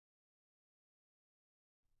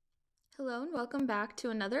Hello and welcome back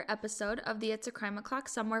to another episode of the It's a Crime O'Clock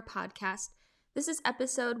Somewhere podcast. This is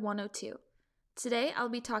episode 102. Today I'll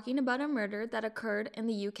be talking about a murder that occurred in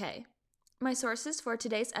the UK. My sources for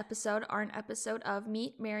today's episode are an episode of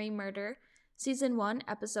Meet, Marry, Murder, Season 1,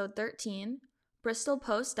 Episode 13,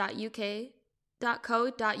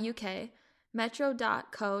 bristolpost.uk.co.uk,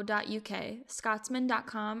 metro.co.uk,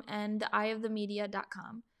 scotsman.com, and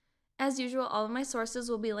theeyeofthemedia.com. As usual, all of my sources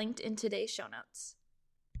will be linked in today's show notes.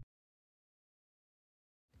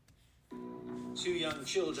 Two young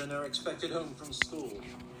children are expected home from school,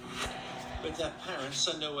 but their parents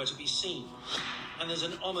are nowhere to be seen. And there's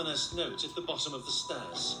an ominous note at the bottom of the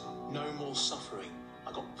stairs. No more suffering.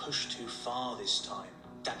 I got pushed too far this time.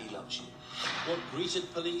 Daddy loves you. What greeted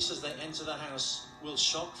police as they enter the house will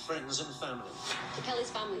shock friends and family. For Kelly's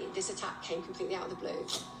family, this attack came completely out of the blue.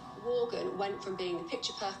 Worgan went from being the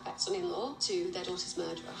picture-perfect son-in-law to their daughter's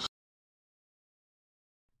murderer.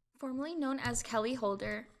 Formerly known as Kelly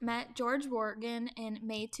Holder, met George Worgan in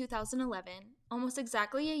May 2011. Almost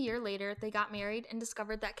exactly a year later, they got married and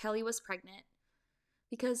discovered that Kelly was pregnant.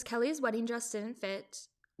 Because Kelly's wedding dress didn't fit,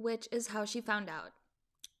 which is how she found out.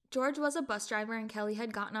 George was a bus driver and Kelly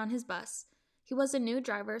had gotten on his bus. He was a new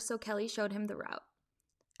driver, so Kelly showed him the route.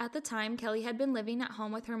 At the time, Kelly had been living at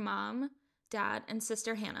home with her mom, dad, and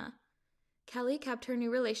sister Hannah. Kelly kept her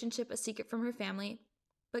new relationship a secret from her family,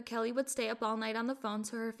 but Kelly would stay up all night on the phone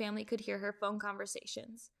so her family could hear her phone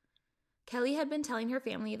conversations. Kelly had been telling her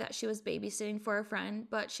family that she was babysitting for a friend,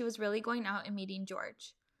 but she was really going out and meeting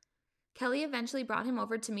George. Kelly eventually brought him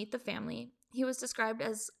over to meet the family. He was described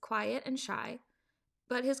as quiet and shy,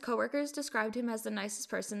 but his coworkers described him as the nicest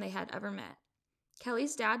person they had ever met.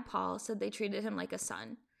 Kelly's dad, Paul, said they treated him like a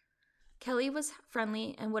son. Kelly was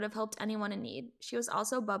friendly and would have helped anyone in need. She was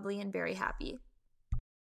also bubbly and very happy.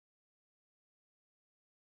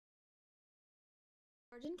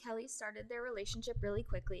 George and Kelly started their relationship really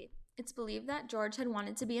quickly. It's believed that George had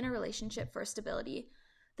wanted to be in a relationship for stability.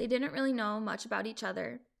 They didn't really know much about each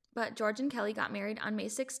other, but George and Kelly got married on May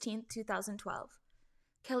 16, 2012.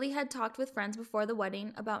 Kelly had talked with friends before the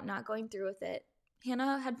wedding about not going through with it.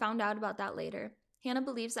 Hannah had found out about that later. Hannah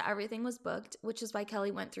believes that everything was booked, which is why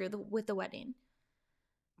Kelly went through with the wedding.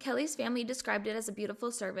 Kelly's family described it as a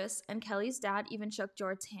beautiful service, and Kelly's dad even shook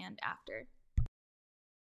George's hand after.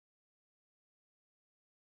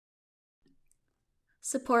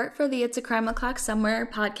 Support for the It's a Crime O'Clock Somewhere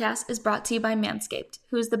podcast is brought to you by Manscaped,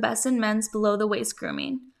 who is the best in men's below-the-waist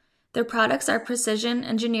grooming. Their products are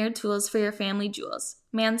precision-engineered tools for your family jewels.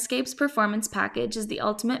 Manscaped's Performance Package is the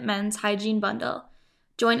ultimate men's hygiene bundle.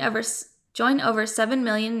 Join over 7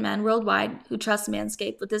 million men worldwide who trust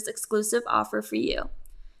Manscaped with this exclusive offer for you.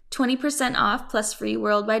 20% off plus free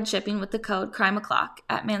worldwide shipping with the code CRIMEO'CLOCK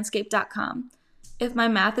at manscaped.com. If my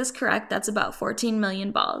math is correct, that's about 14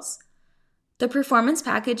 million balls. The Performance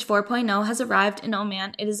Package 4.0 has arrived, and oh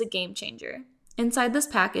man, it is a game changer. Inside this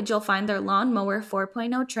package, you'll find their Lawn Mower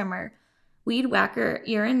 4.0 trimmer, Weed Whacker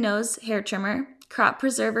ear and nose hair trimmer, Crop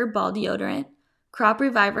Preserver ball deodorant, Crop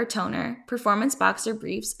Reviver toner, Performance Boxer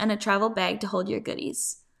briefs, and a travel bag to hold your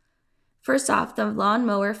goodies. First off, the Lawn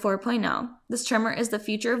Mower 4.0. This trimmer is the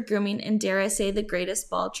future of grooming and, dare I say, the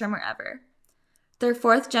greatest ball trimmer ever. Their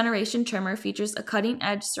 4th generation trimmer features a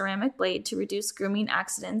cutting-edge ceramic blade to reduce grooming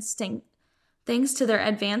accidents thanks to their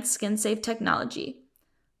advanced skin-safe technology.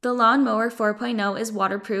 The Lawn Mower 4.0 is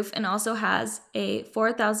waterproof and also has a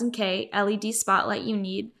 4000K LED spotlight you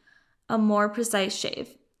need a more precise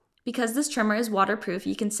shave. Because this trimmer is waterproof,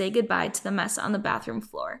 you can say goodbye to the mess on the bathroom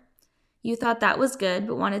floor. You thought that was good,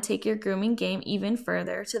 but want to take your grooming game even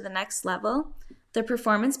further to the next level? The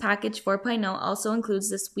Performance Package 4.0 also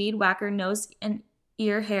includes this Weed Whacker nose and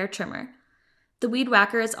ear hair trimmer. The Weed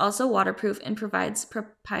Whacker is also waterproof and provides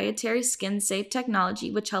proprietary skin-safe technology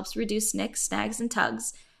which helps reduce nicks, snags, and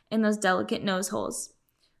tugs in those delicate nose holes.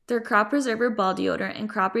 Their Crop Preserver ball deodorant and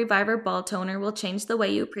Crop Reviver ball toner will change the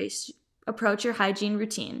way you approach your hygiene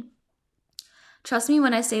routine. Trust me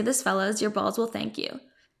when I say this, fellas, your balls will thank you.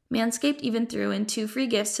 Manscaped even threw in 2 free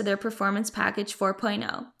gifts to their Performance Package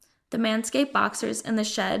 4.0, the Manscaped Boxers and the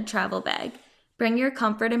Shed Travel Bag. Bring your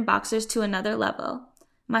comfort in boxers to another level.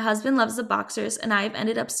 My husband loves the boxers, and I have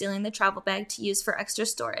ended up stealing the travel bag to use for extra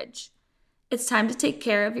storage. It's time to take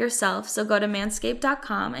care of yourself, so go to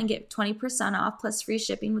manscaped.com and get 20% off plus free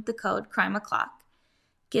shipping with the code CRIMEO'CLOCK.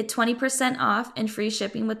 Get 20% off and free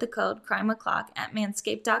shipping with the code CRIMEO'CLOCK at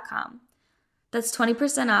manscaped.com. That's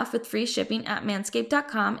 20% off with free shipping at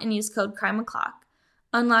manscaped.com and use code CRIMEO'CLOCK.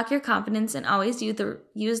 Unlock your confidence and always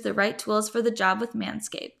use the right tools for the job with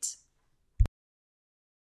Manscaped.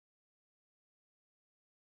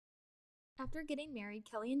 After getting married,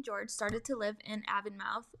 Kelly and George started to live in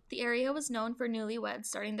Avonmouth. The area was known for newlyweds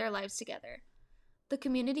starting their lives together. The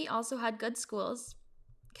community also had good schools.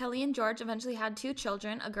 Kelly and George eventually had 2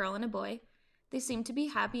 children, a girl and a boy. They seemed to be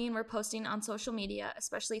happy and were posting on social media,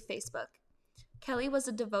 especially Facebook. Kelly was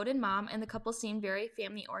a devoted mom, and the couple seemed very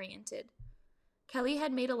family-oriented. Kelly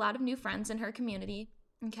had made a lot of new friends in her community,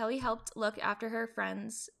 and Kelly helped look after her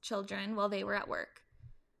friends' children while they were at work.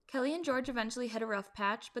 Kelly and George eventually hit a rough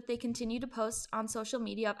patch, but they continued to post on social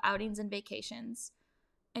media of outings and vacations.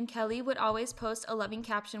 And Kelly would always post a loving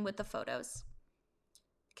caption with the photos.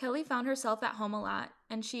 Kelly found herself at home a lot,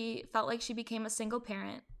 and she felt like she became a single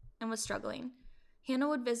parent and was struggling. Hannah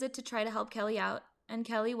would visit to try to help Kelly out, and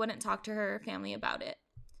Kelly wouldn't talk to her family about it.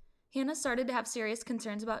 Hannah started to have serious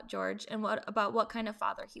concerns about George and about what kind of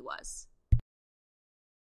father he was.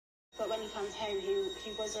 But when he comes home,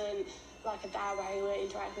 he wasn't like a dad where he would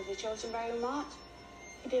interact with the children very much.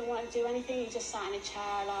 He didn't want to do anything. He just sat in a chair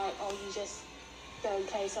like, oh, you just go and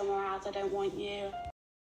play somewhere else. I don't want you.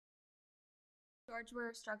 George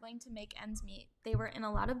were struggling to make ends meet. They were in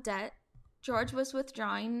a lot of debt. George was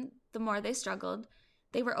withdrawing the more they struggled.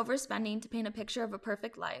 They were overspending to paint a picture of a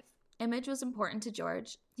perfect life. Image was important to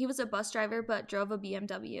George. He was a bus driver but drove a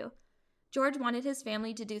BMW. George wanted his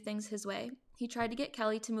family to do things his way. He tried to get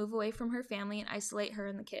Kelly to move away from her family and isolate her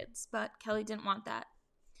and the kids, but Kelly didn't want that.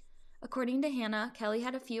 According to Hannah, Kelly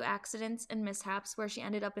had a few accidents and mishaps where she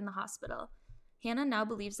ended up in the hospital. Hannah now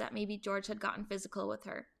believes that maybe George had gotten physical with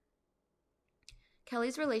her.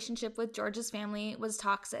 Kelly's relationship with George's family was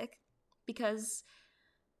toxic because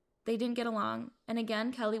they didn't get along, and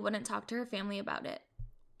again, Kelly wouldn't talk to her family about it.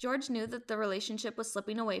 George knew that the relationship was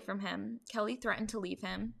slipping away from him. Kelly threatened to leave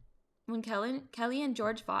him. When Kelly and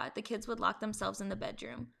George fought, the kids would lock themselves in the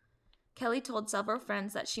bedroom. Kelly told several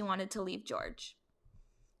friends that she wanted to leave George.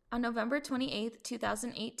 On November 28,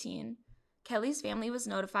 2018, Kelly's family was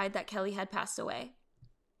notified that Kelly had passed away.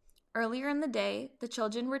 Earlier in the day, the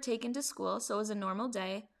children were taken to school, so it was a normal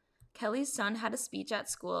day. Kelly's son had a speech at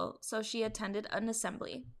school, so she attended an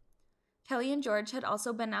assembly. Kelly and George had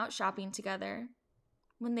also been out shopping together.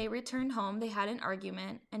 When they returned home, they had an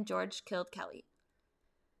argument, and George killed Kelly.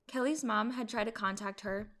 Kelly's mom had tried to contact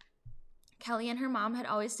her. Kelly and her mom had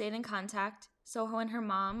always stayed in contact, so when her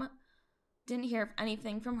mom didn't hear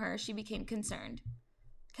anything from her, she became concerned.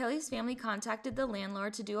 Kelly's family contacted the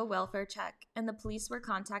landlord to do a welfare check, and the police were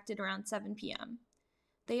contacted around 7 p.m.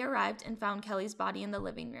 They arrived and found Kelly's body in the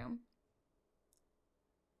living room.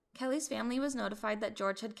 Kelly's family was notified that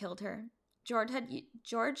George had killed her. George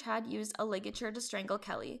had used a ligature to strangle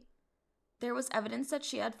Kelly. There was evidence that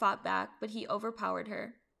she had fought back, but he overpowered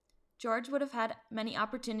her. George would have had many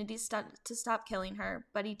opportunities to stop killing her,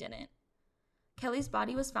 but he didn't. Kelly's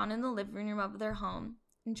body was found in the living room of their home,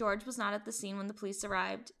 and George was not at the scene when the police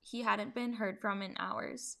arrived. He hadn't been heard from in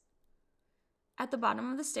hours. At the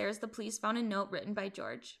bottom of the stairs, the police found a note written by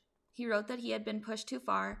George. He wrote that he had been pushed too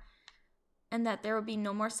far and that there would be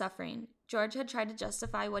no more suffering. George had tried to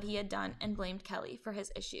justify what he had done and blamed Kelly for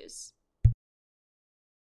his issues.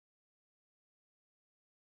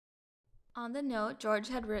 On the note, George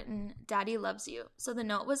had written, "Daddy loves you," so the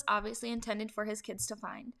note was obviously intended for his kids to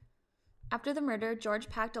find. After the murder, George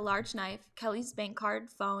packed a large knife, Kelly's bank card,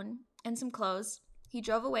 phone, and some clothes. He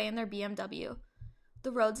drove away in their BMW.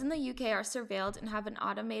 The roads in the UK are surveilled and have an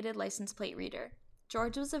automated license plate reader.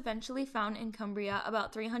 George was eventually found in Cumbria,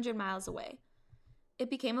 about 300 miles away. It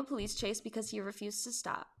became a police chase because he refused to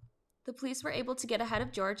stop. The police were able to get ahead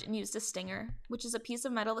of George and used a stinger, which is a piece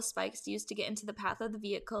of metal with spikes used to get into the path of the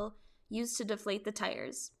vehicle, used to deflate the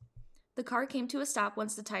tires. The car came to a stop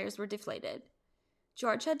once the tires were deflated.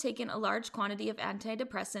 George had taken a large quantity of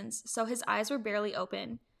antidepressants, so his eyes were barely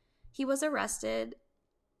open. He was arrested,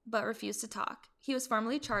 but refused to talk. He was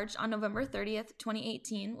formally charged on November 30th,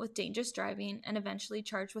 2018 with dangerous driving and eventually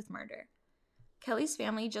charged with murder. Kelly's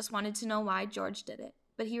family just wanted to know why George did it,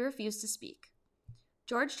 but he refused to speak.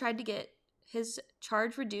 George tried to get his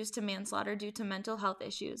charge reduced to manslaughter due to mental health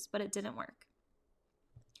issues, but it didn't work.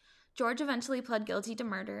 George eventually pled guilty to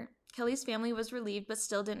murder. Kelly's family was relieved but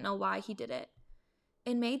still didn't know why he did it.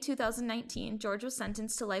 In May 2019, George was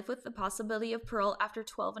sentenced to life with the possibility of parole after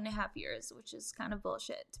 12 and a half years, which is kind of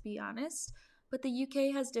bullshit, to be honest. But the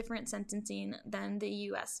UK has different sentencing than the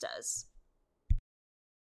US does.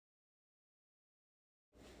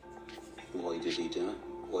 Why did he do it?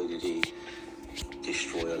 Why did he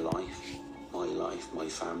destroy a life? My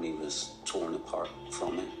family was torn apart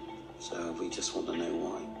from it. So we just want to know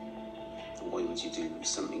why. Why would you do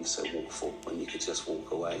something so awful when you could just walk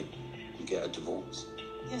away and get a divorce?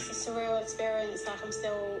 It's a surreal experience. Like, I'm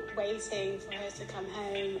still waiting for her to come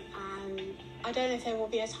home, and I don't know if there will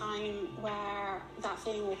be a time where that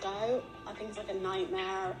feeling will go. I think it's like a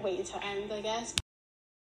nightmare waiting to end, I guess.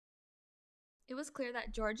 It was clear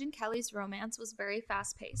that George and Kelly's romance was very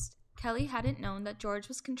fast-paced. Kelly hadn't known that George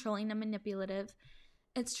was controlling and manipulative.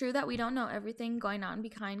 It's true that we don't know everything going on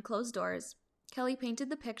behind closed doors. Kelly painted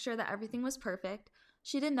the picture that everything was perfect.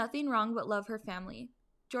 She did nothing wrong but love her family.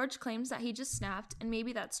 George claims that he just snapped, and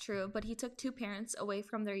maybe that's true, but he took 2 parents away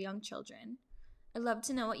from their young children. I'd love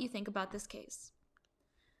to know what you think about this case.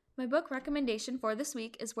 My book recommendation for this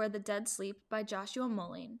week is Where the Dead Sleep by Joshua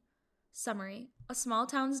Mulling. Summary: a small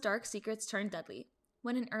town's dark secrets turn deadly.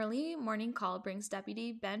 When an early morning call brings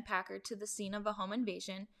Deputy Ben Packard to the scene of a home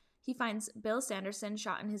invasion, he finds Bill Sanderson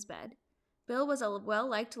shot in his bed. Bill was a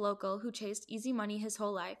well-liked local who chased easy money his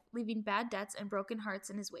whole life, leaving bad debts and broken hearts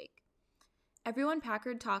in his wake. Everyone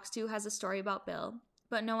Packard talks to has a story about Bill,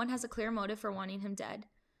 but no one has a clear motive for wanting him dead.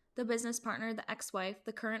 The business partner, the ex-wife,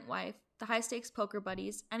 the current wife, the high-stakes poker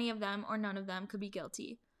buddies, any of them or none of them could be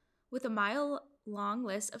guilty. With a mile-long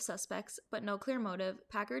list of suspects, but no clear motive,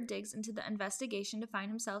 Packard digs into the investigation to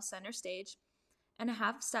find himself center stage and a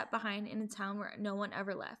half step behind in a town where no one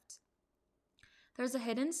ever left. There's a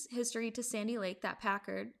hidden history to Sandy Lake that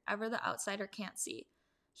Packard, ever the outsider, can't see.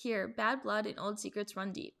 Here, bad blood and old secrets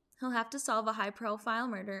run deep. He'll have to solve a high-profile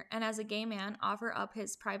murder and, as a gay man, offer up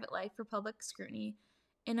his private life for public scrutiny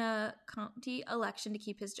in a county election to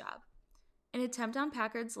keep his job. An attempt on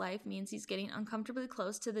Packard's life means he's getting uncomfortably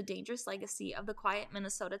close to the dangerous legacy of the quiet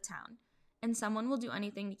Minnesota town, and someone will do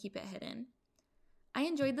anything to keep it hidden. I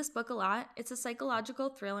enjoyed this book a lot. It's a psychological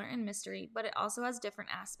thriller and mystery, but it also has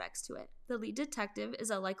different aspects to it. The lead detective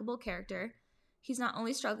is a likable character. He's not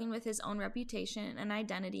only struggling with his own reputation and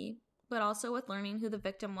identity, but also with learning who the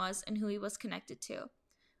victim was and who he was connected to.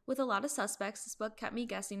 With a lot of suspects, this book kept me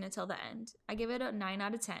guessing until the end. I give it a 9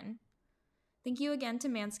 out of 10. Thank you again to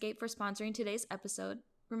Manscaped for sponsoring today's episode.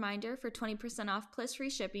 Reminder, for 20% off plus free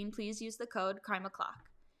shipping, please use the code CRIMEO'CLOCK.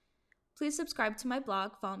 Please subscribe to my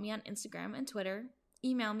blog, follow me on Instagram and Twitter,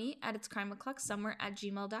 email me at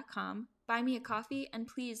itscrimeoclocksomewhere@gmail.com, buy me a coffee, and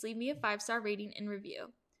please leave me a 5-star rating and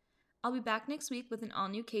review. I'll be back next week with an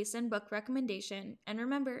all-new case and book recommendation, and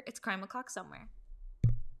remember, it's Crime O'Clock somewhere.